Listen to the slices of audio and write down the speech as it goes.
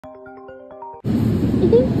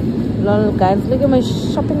Lol, guys, look at my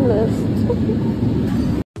shopping list.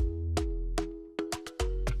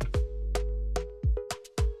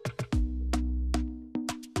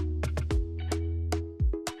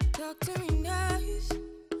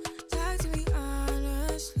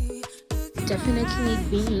 Definitely need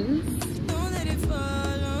beans.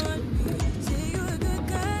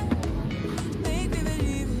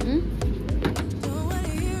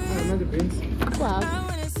 Another beans. Wow.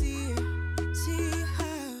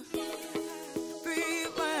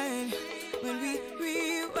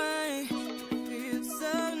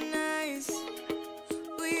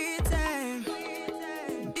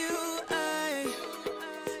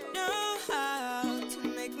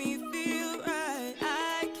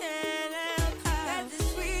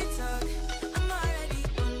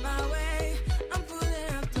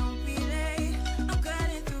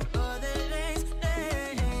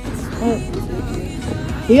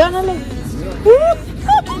 Yeah, no, like,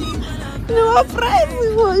 no price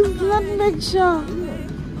is not make sure.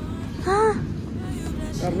 Huh?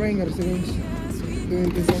 Arrange or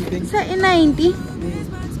 20 something. Sa 90.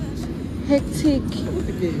 Hectic.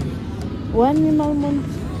 Okay. 1 minimal month.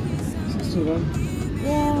 61.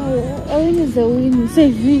 Yeah, a win is a win.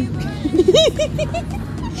 Save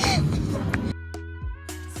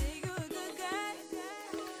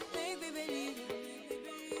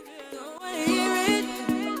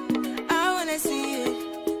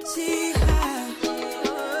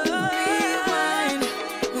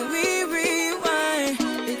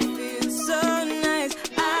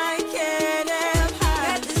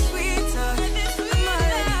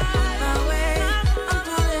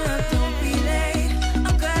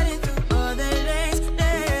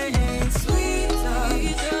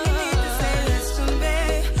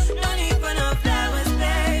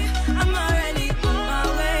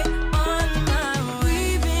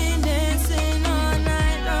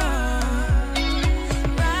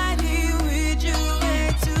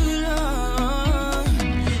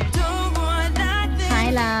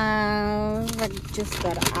just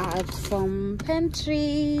got out from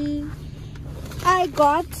pantry. I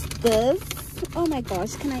got this. Oh my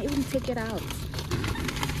gosh, can I even take it out?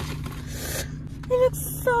 It looks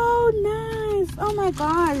so nice. Oh my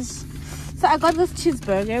gosh. So I got this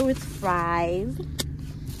cheeseburger with fries.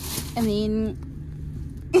 And then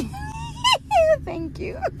thank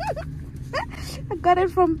you. I got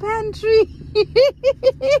it from pantry. And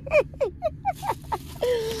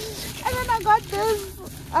then I got this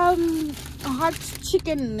hot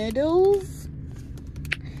chicken noodles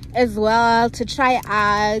as well to try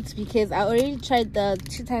out, because I already tried the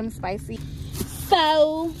 2 times spicy,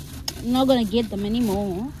 so I'm not gonna get them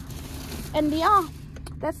anymore. And yeah,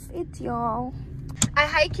 that's it, y'all. I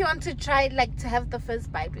highly want to try, like, to have the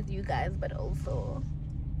first bite with you guys, but also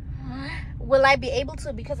will I be able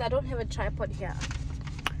to, because I don't have a tripod here.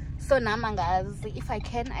 So now, guys, if I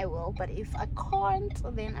can, I will, but if I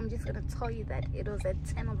can't, then I'm just gonna tell you that it was a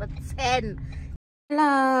 10/10.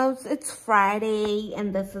 Loves, it's Friday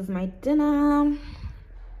and this is my dinner.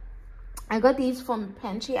 I got these from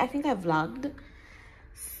pantry. I think I vlogged,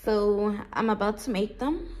 so I'm about to make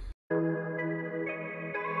them.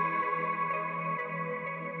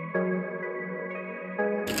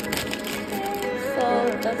 So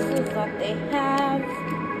this is what they have.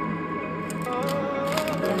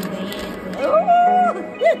 Oh,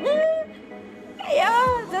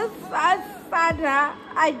 yeah, this salsa,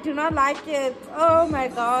 I do not like it. Oh my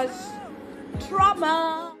gosh,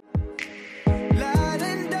 trauma.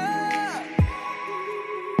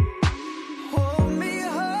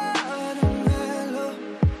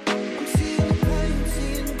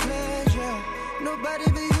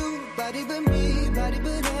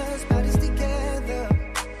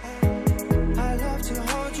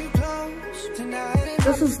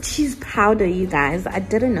 This is cheese powder, you guys. I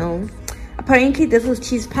didn't know. Apparently this is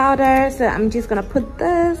cheese powder, so I'm just gonna put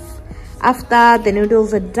this after the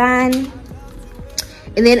noodles are done,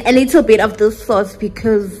 and then a little bit of this sauce,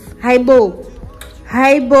 because highball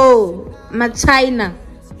machina,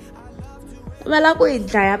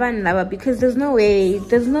 because there's no way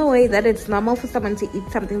that it's normal for someone to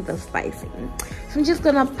eat something this spicy. So I'm just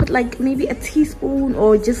gonna put like maybe a teaspoon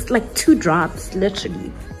or just like 2 drops,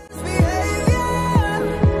 literally.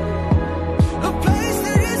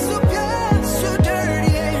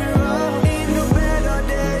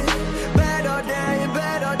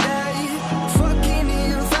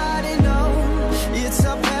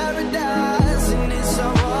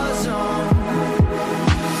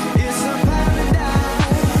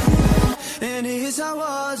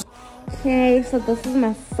 Okay, so this is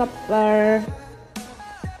my supper.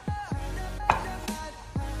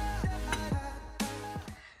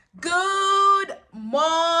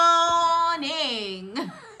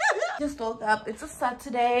 woke up. It's a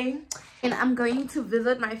Saturday and I'm going to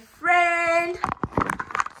visit my friend,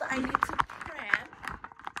 so I need to prep.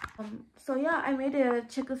 So yeah, I made a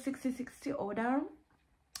checker 60/60 order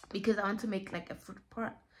because I want to make like a fruit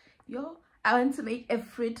I want to make a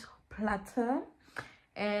fruit platter.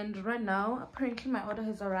 And right now apparently my order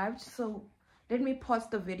has arrived, so let me pause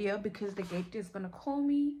the video because the gate is gonna call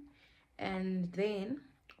me, and then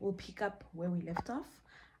we'll pick up where we left off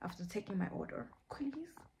after taking my order. Please.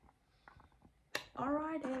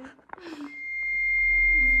 Alrighty.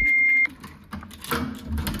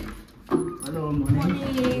 Hello,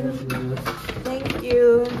 morning. Thank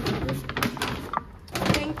you.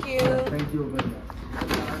 Thank you. Thank you very much.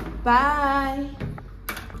 Bye.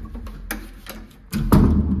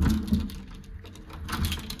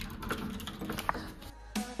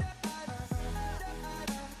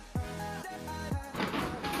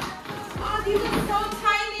 Oh, these are so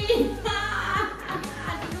tiny. These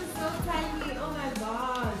are so tiny. Oh my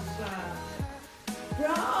gosh.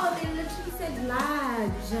 Bro, they literally said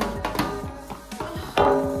large.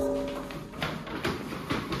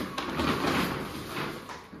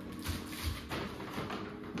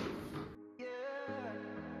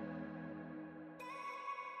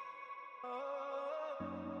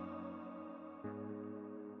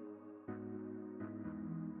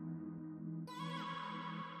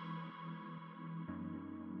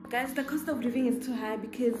 Guys, the cost of living is too high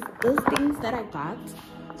because those things that I got,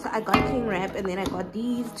 so I got cling wrap and then I got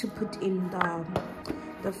these to put in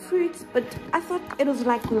the fruits, but I thought it was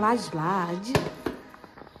like large.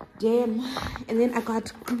 Damn. And then I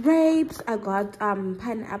got grapes, I got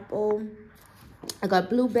pineapple, I got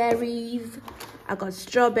blueberries, I got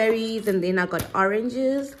strawberries, and then I got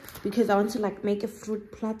oranges because I want to like make a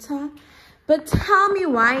fruit platter. But tell me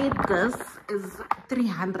why this is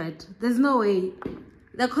 300. There's no way.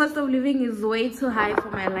 The cost of living is way too high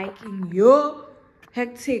for my liking. Yo,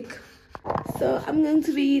 hectic. So I'm going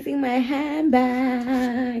to be using my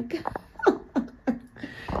handbag.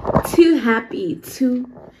 Too happy.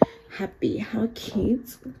 How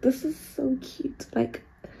cute. This is so cute. Like,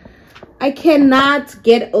 I cannot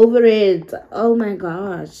get over it. Oh my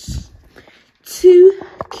gosh. Too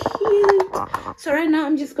cute. So right now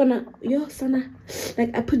I'm just gonna,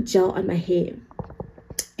 like I put gel on my hair.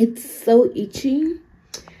 It's so itchy.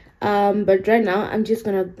 But right now I'm just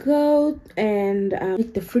gonna go and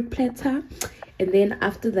make the fruit platter, and then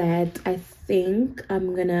after that I think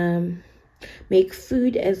I'm gonna make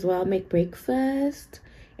food as well, make breakfast,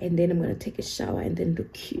 and then I'm gonna take a shower and then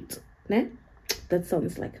look cute. Nah? That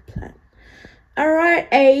sounds like a plan. All right,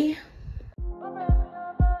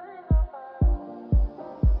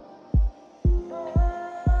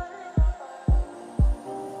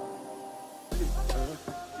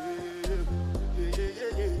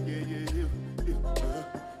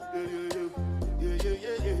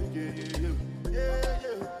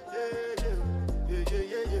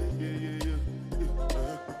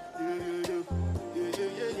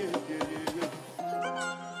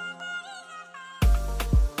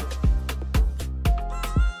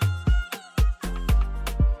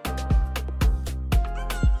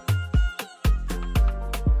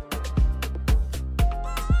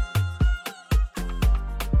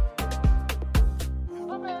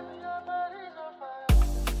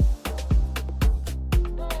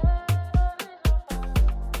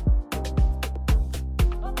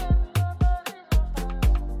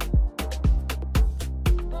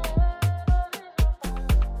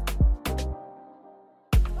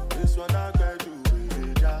 This one I got to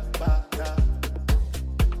do da ba da.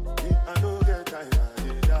 I know get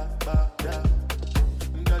tired da ba da.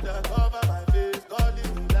 Da cover my face,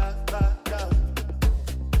 calling me da ba da.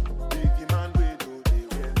 Biggie man we do the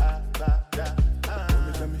way da ba da.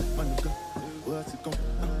 Tell me, manuka, what's it come?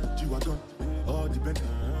 G-Wagon, all the bend,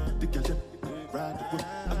 the gadget, ride the whip.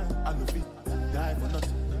 I know fit, die for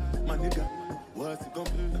nothing. My nigga, what's it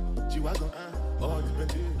come? G-Wagon, all the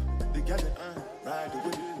bend, the gadget, ride the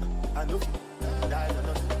whip. I know die for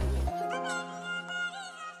nothing.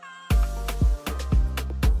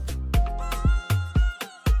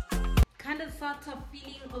 Kind of sort of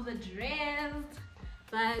feeling overdressed,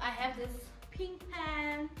 but I have this pink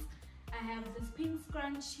pants, I have this pink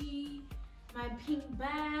scrunchie, my pink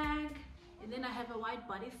bag, and then I have a white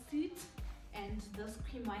bodysuit and this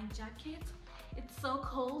cream white jacket. It's so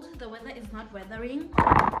cold. The weather is not weathering.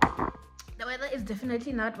 The weather is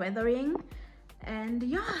definitely not weathering. And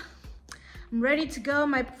yeah, I'm ready to go.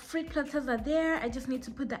 My fruit platters are there. I just need to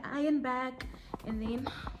put the iron back, and then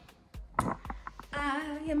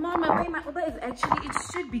yeah, Mom, my Uber is actually, it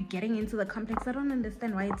should be getting into the complex. I don't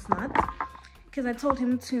understand why it's not, because I told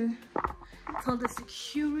him to told the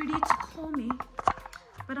security to call me,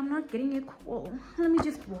 but I'm not getting a call. Let me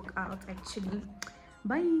just walk out actually.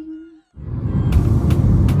 Bye.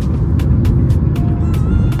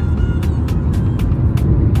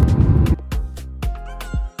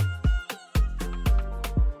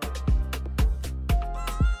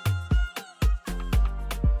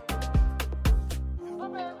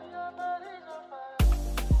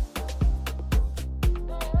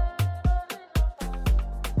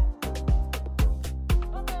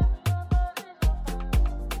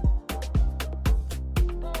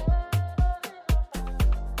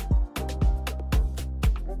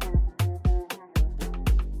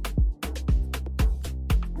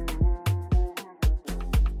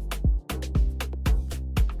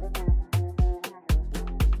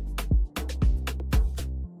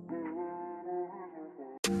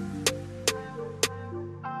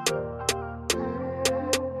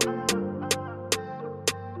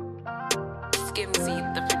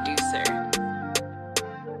 The producer.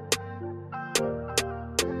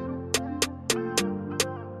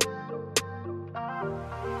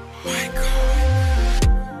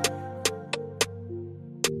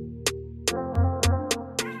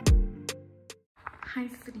 Hi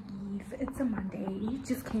sweeties, it's a Monday.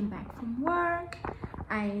 Just came back from work.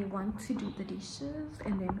 I want to do the dishes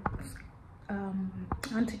and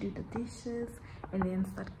then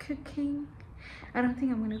start cooking. I don't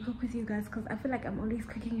think I'm gonna cook with you guys because I feel like I'm always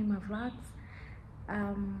cooking in my vlogs.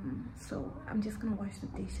 So I'm just gonna wash the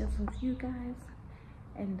dishes with you guys,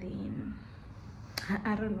 and then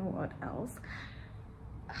I don't know what else.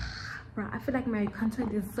 Bro, I feel like my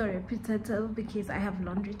content is so repetitive because I have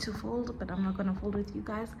laundry to fold, but I'm not gonna fold with you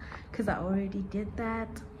guys because I already did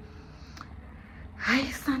that. Hi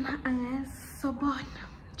Sana, so bon.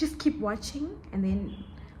 Just keep watching and then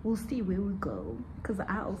we'll see where we go, because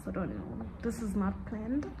I also don't know. This is not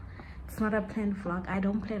planned. It's not a planned vlog. I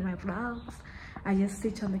don't plan my vlogs. I just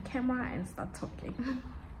sit on the camera and start talking.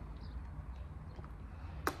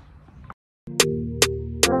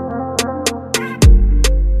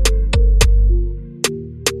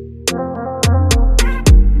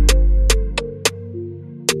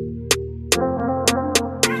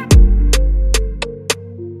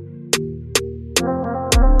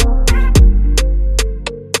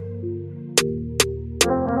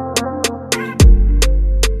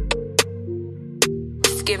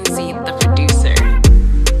 The producer.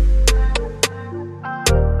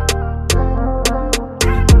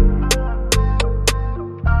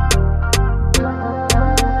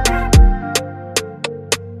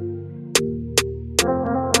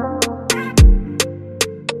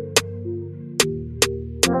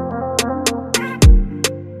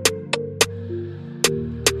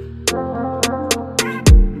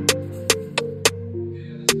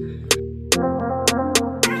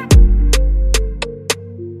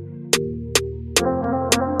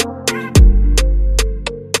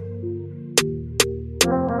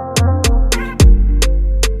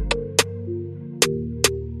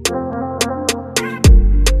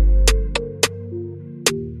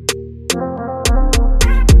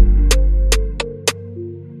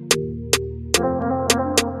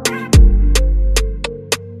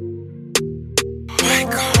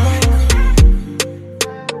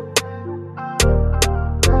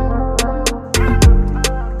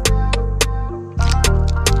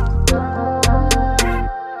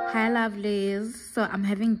 So I'm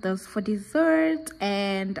having this for dessert,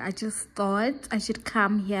 and I just thought I should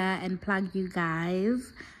come here and plug you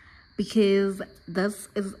guys because this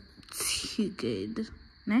is too good.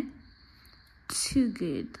 Né? Too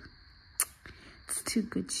good. It's too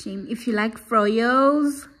good. Shame. If you like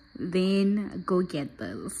froyos, then go get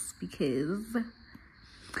this because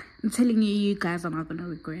I'm telling you, you guys are not gonna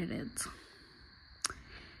regret it.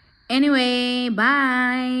 Anyway,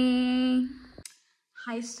 bye.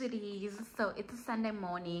 Hi sweeties, so it's a Sunday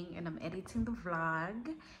morning and I'm editing the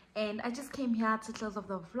vlog, and I just came here to close off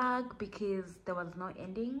the vlog because there was no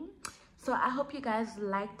ending. So I hope you guys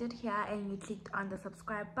liked it here and you clicked on the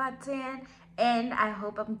subscribe button, and I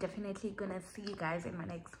hope I'm definitely gonna see you guys in my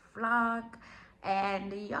next vlog.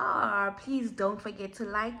 And yeah, please don't forget to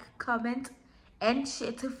like, comment and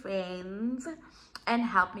share to friends and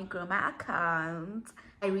help me grow my account.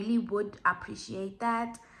 I really would appreciate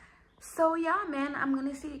that. So yeah, man, I'm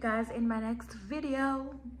gonna see you guys in my next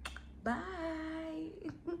video. Bye.